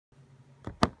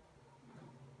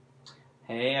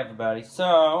Hey everybody.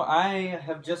 So, I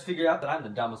have just figured out that I'm the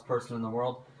dumbest person in the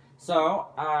world. So,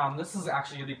 this is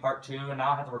actually going to be part 2, and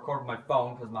now I have to record with my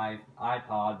phone because my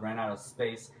iPod ran out of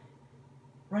space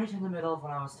right in the middle of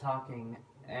when I was talking.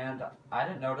 And I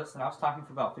didn't notice, and I was talking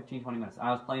for about 15-20 minutes.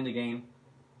 I was playing the game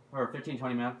for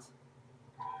 15-20 minutes.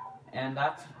 And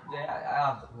that's,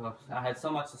 I had so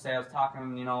much to say. I was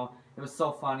talking, you know, it was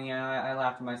so funny. I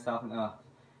laughed at myself, and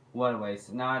what a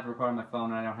waste. Now I have to record on my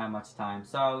phone and I don't have much time.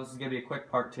 So this is going to be a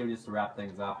quick part 2 just to wrap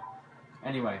things up.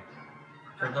 Anyway,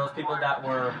 for those people that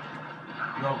were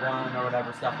Rogue One or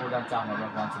whatever stuff, we're done talking about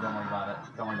Rogue One, so don't worry about it.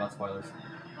 Don't worry about spoilers.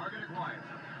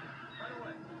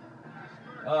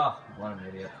 Ugh, what an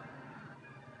idiot.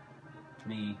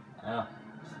 Me. Ugh,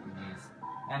 jeez.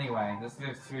 Anyway, this is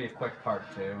going to be a quick part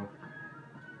 2.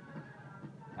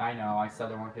 I know, I said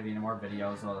there weren't going to be any more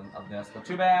videos of this, but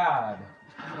too bad!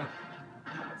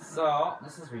 So,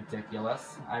 this is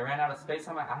ridiculous. I ran out of space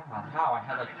on my... I don't know how. I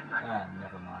had like...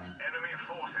 never mind.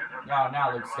 Oh,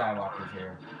 now Luke Skywalker's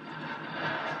here.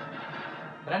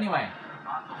 But anyway.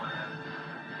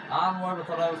 Onward with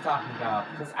what I was talking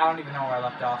about. Because I don't even know where I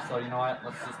left off, so you know what?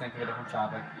 Let's just think of a different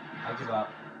topic. I give up.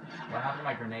 What happened to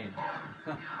my grenade?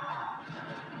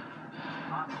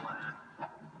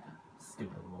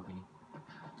 Stupid Wookie.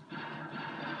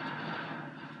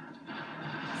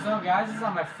 So guys, this is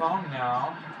on my phone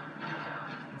now.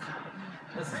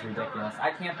 This is ridiculous.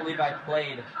 I can't believe I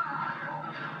played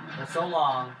for so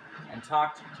long and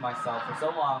talked to myself for so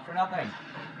long for nothing.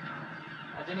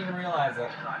 I didn't even realize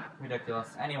it.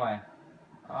 Ridiculous. Anyway.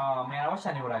 Oh man, I wish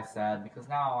I knew what I said because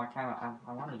now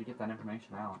I wanted to get that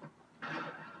information out.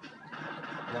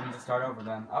 Let me just start over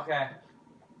then. Okay.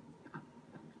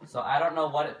 So I don't know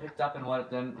what it picked up and what it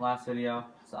didn't last video.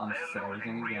 So I'm just saying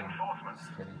everything again.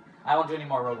 Just kidding. I won't do any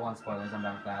more Rogue One spoilers. I'm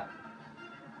done with that.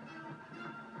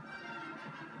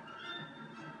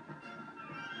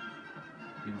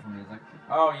 Beautiful music.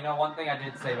 Oh, you know, one thing I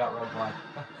did say about Rogue One.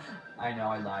 I know,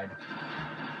 I lied.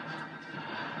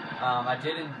 I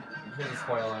didn't hear the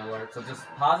spoiler alert, so just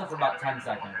pause it for about 10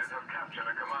 seconds.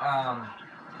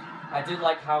 I did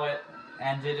like how it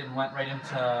ended and went right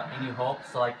into A New Hope,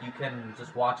 so like you can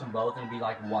just watch them both and it'd be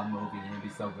like one movie and it'd be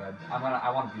so good.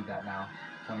 I want to do that now.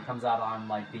 When it comes out on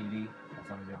like DVD, that's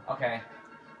what I'm gonna do. Okay.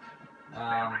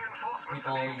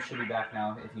 People, you should be back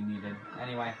now if you needed.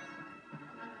 Anyway.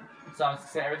 So I'm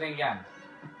just gonna say everything again.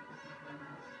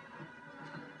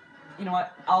 You know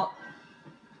what?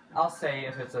 I'll say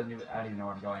if it's a new. I don't even know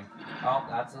where I'm going. Oh,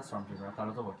 that's a stormtrooper. I thought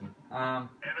it was a Wookiee.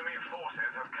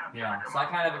 Yeah. So I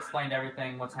kind of explained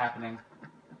everything, what's happening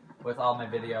with all my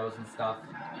videos and stuff.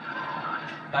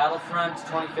 Battlefront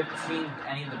 2015.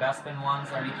 Any of the Bespin ones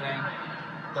or anything?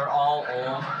 They're all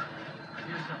old.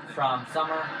 From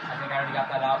summer. I think I already got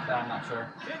that out, but I'm not sure.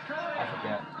 I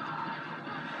forget.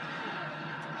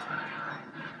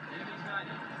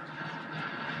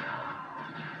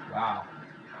 Wow.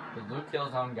 Did Luke kill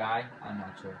his own guy? I'm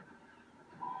not sure.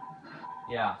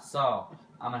 Yeah, so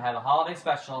I'm gonna have a holiday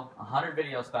special, a 100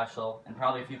 video special, and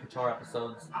probably a few Couture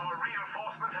episodes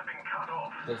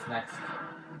this next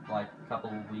like couple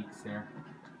of weeks here.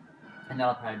 And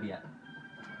that'll probably be it.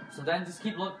 So then just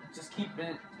keep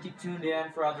tuned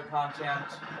in for other content.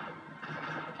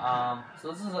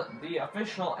 So this is the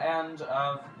official end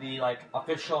of the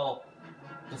official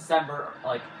December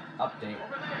update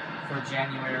for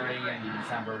January and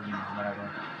December and whatever.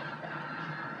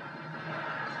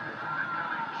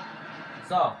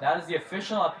 So that is the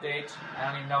official update. I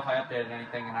don't even know if I updated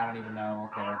anything, and I don't even know.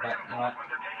 Okay, but you know what?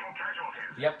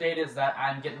 The update is that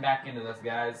I'm getting back into this,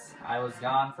 guys. I was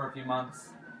gone for a few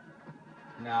months.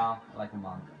 No, like a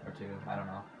month or two, I don't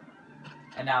know.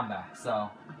 And now I'm back,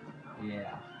 so,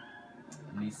 yeah.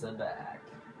 Misa back.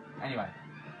 Anyway.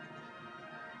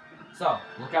 So,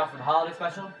 look out for the holiday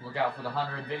special, look out for the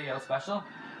 100 video special,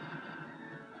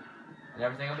 and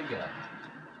everything will be good.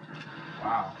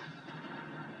 Wow.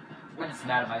 I'm just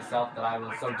mad at myself that I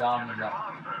was so dumb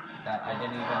that I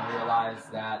didn't even realize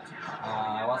that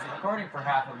I wasn't recording for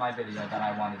half of my video that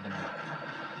I wanted to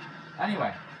make.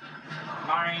 Anyway.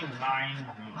 Mine.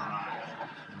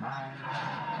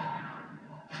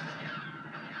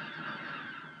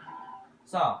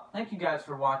 So, thank you guys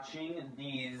for watching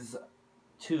these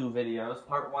 2 videos,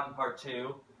 part 1, part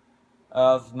 2,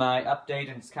 of my update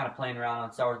and just kind of playing around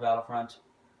on Star Wars Battlefront.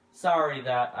 Sorry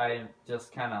that I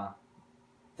just kind of,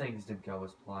 things didn't go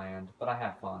as planned, but I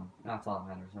had fun. That's all that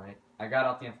matters, right? I got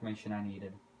out the information I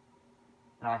needed,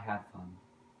 and I had fun.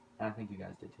 And I think you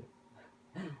guys did too.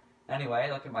 Anyway,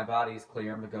 look at my body's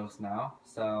clear. I'm a ghost now.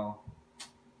 So,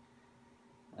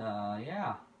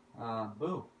 yeah.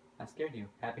 Boo. I scared you.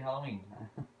 Happy Halloween.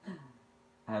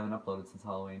 I haven't uploaded since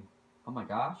Halloween. Oh my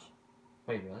gosh.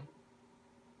 Wait, really?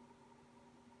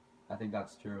 I think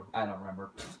that's true. I don't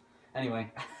remember.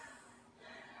 Anyway.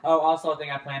 Oh, also a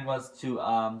thing I planned was to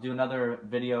do another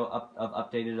video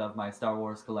updated of my Star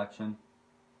Wars collection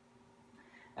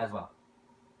as well.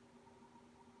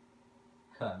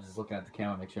 I'm just looking at the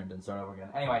camera, make sure it didn't start over again.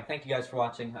 Anyway, thank you guys for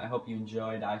watching. I hope you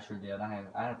enjoyed. I sure did. I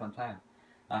had a fun time.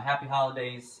 Happy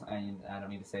holidays. I don't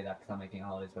need to say that because I'm making a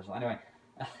holiday special. Anyway,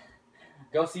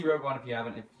 go see Rogue One if you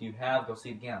haven't. If you have, go see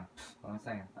it again. What am I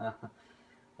saying?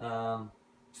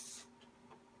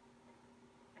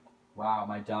 Wow,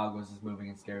 my dog was just moving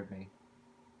and scared me.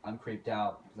 I'm creeped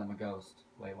out because I'm a ghost.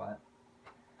 Wait, what?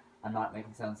 I'm not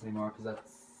making sense anymore because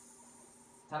it's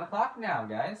 10 o'clock now,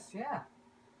 guys. Yeah.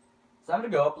 So I'm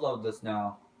going to go upload this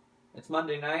now. It's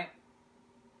Monday night.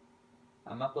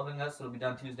 I'm uploading this. It'll be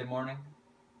done Tuesday morning.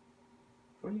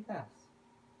 What do you guess?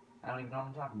 I don't even know what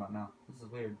I'm talking about now. This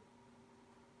is weird.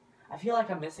 I feel like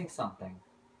I'm missing something.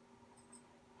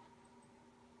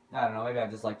 I don't know. Maybe I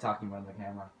just like talking about the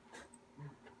camera.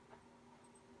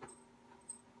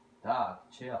 Dog,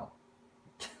 chill.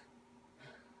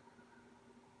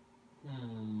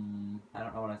 I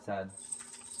don't know what I said.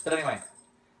 But anyway,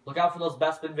 look out for those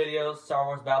Bespin videos. Star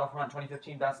Wars Battlefront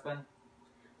 2015 Bespin.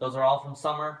 Those are all from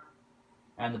summer.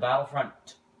 And the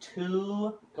Battlefront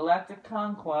 2 Galactic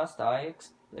Conquest, I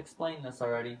explained this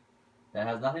already. That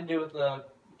has nothing to do with the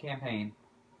campaign.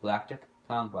 Galactic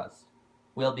Conquest.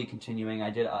 Will be continuing. I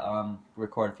did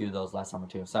record a few of those last summer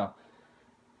too. So,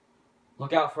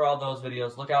 look out for all those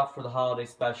videos. Look out for the holiday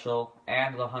special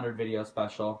and the 100 video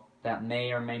special. That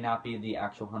may or may not be the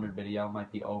actual 100 video.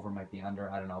 Might be over, might be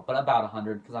under, I don't know. But about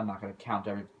 100, because I'm not going to count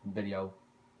every video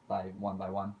by one.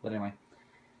 But anyway.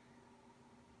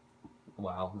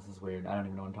 Wow, this is weird. I don't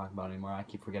even know what I'm talking about anymore. I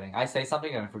keep forgetting. I say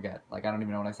something and I forget. Like, I don't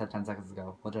even know what I said 10 seconds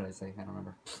ago. What did I say? I don't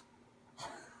remember.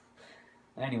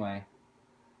 Anyway.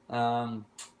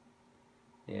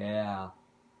 Yeah.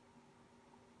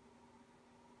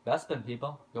 Bespin,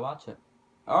 people. Go watch it.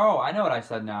 Oh, I know what I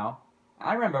said now.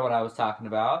 I remember what I was talking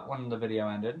about when the video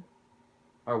ended.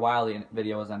 Or while the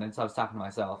video was ended, so I was talking to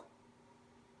myself.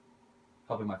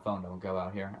 Hoping my phone don't go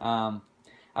out here. I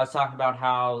was talking about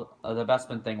how the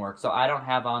Bespin thing works. So I don't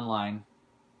have online.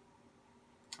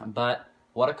 But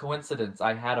what a coincidence.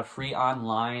 I had a free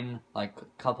online, like,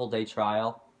 couple-day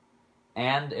trial.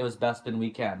 And it was Bespin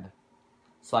weekend.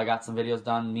 So I got some videos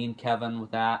done, me and Kevin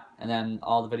with that. And then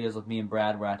all the videos with me and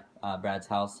Brad were at Brad's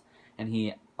house. And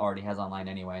he already has online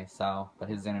anyway, so, but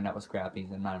his internet was crappy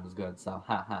and mine was good, so,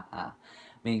 ha ha ha.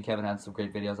 Me and Kevin had some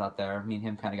great videos out there. Me and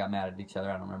him kind of got mad at each other,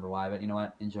 I don't remember why, but you know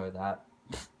what, enjoy that.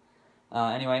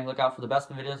 Anyway, look out for the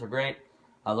Bespin videos, they're great.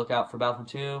 Look out for Battlefront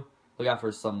 2. Look out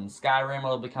for some Skyrim,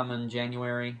 it'll be coming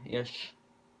January-ish,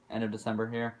 end of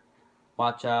December here.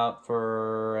 Watch out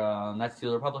for Knights of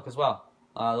the Republic as well.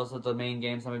 Those are the main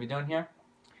games I'm going to be doing here.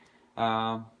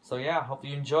 So yeah, hope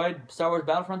you enjoyed Star Wars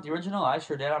Battlefront, the original. I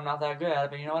sure did. I'm not that good at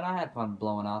it, but you know what? I had fun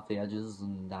blowing off the edges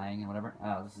and dying and whatever.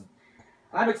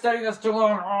 I'm extending this too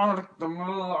long.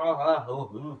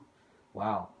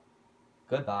 Wow.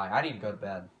 Goodbye. I need to go to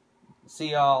bed.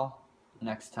 See y'all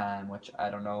next time, which I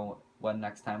don't know when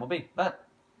next time will be, but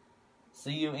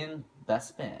see you in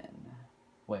Bespin.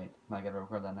 Wait, am I gonna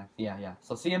record that next? Yeah.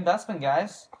 So see you in Bespin,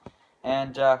 guys.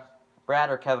 And,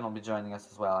 Brad or Kevin will be joining us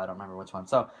as well. I don't remember which one.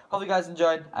 So, hope you guys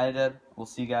enjoyed. I did. We'll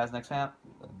see you guys next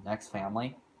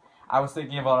family. I was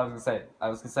thinking of what I was going to say. I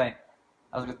was going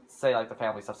to say like the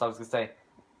family stuff. So I was going to say,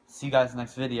 see you guys in the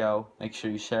next video. Make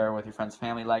sure you share with your friends,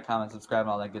 family, like, comment, subscribe, and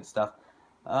all that good stuff.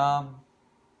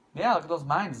 Yeah, look at those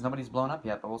mines. Nobody's blown up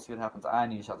yet, but we'll see what happens. I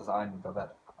need to shut this off. I need to go to bed.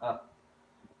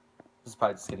 This is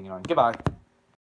probably just getting annoying. Goodbye.